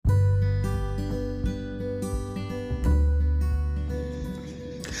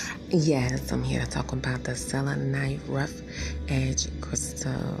Yes, I'm here to talk about the selenite rough edge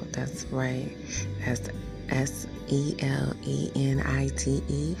crystal. That's right. That's Selenite.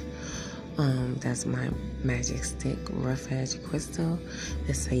 That's my magic stick rough edge crystal.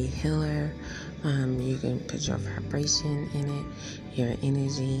 It's a healer. You can put your vibration in it, your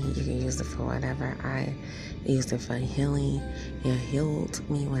energy. You can use it for whatever. I used it for healing. It healed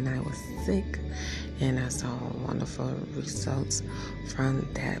me when I was sick, and I saw wonderful results from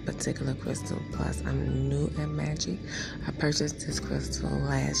that particular crystal. Plus, I'm new at magic. I purchased this crystal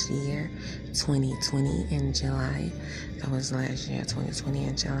last year, 2020 in July. That was last year, 2020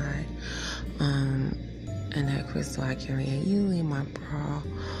 in July. And that crystal I carry it usually in my bra,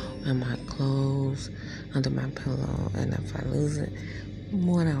 in my clothes, under my pillow. And if I lose it,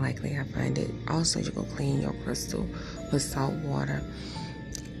 more than likely I find it. Also, you can clean your crystal with salt water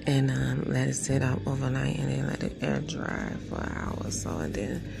and let it sit out overnight, and then let it air dry for an hour or so, and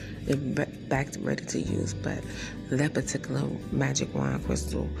then it's back ready to use. But that particular magic wand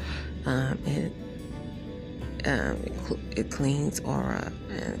crystal, it cleans aura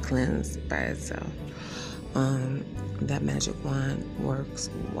and cleanses by itself. That magic wand works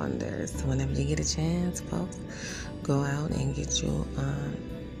wonders. So whenever you get a chance, folks, go out and get you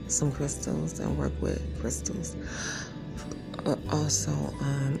some crystals and work with crystals. Also,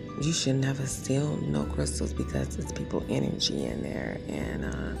 you should never steal no crystals, because it's people energy in there, and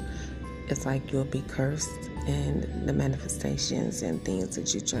it's like you'll be cursed, and the manifestations and things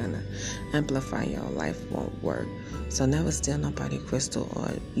that you're trying to amplify your life won't work. So never steal nobody crystal or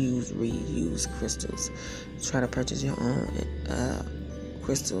reuse crystals. Try to purchase your own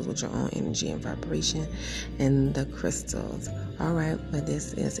crystals with your own energy and vibration and the crystals. Alright, but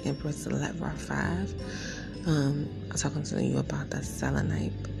this is Empress Lever 5. I'm talking to you about the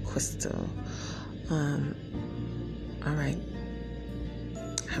selenite crystal. Alright.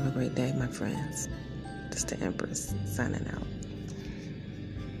 Have a great day, my friends. This is the Empress signing out.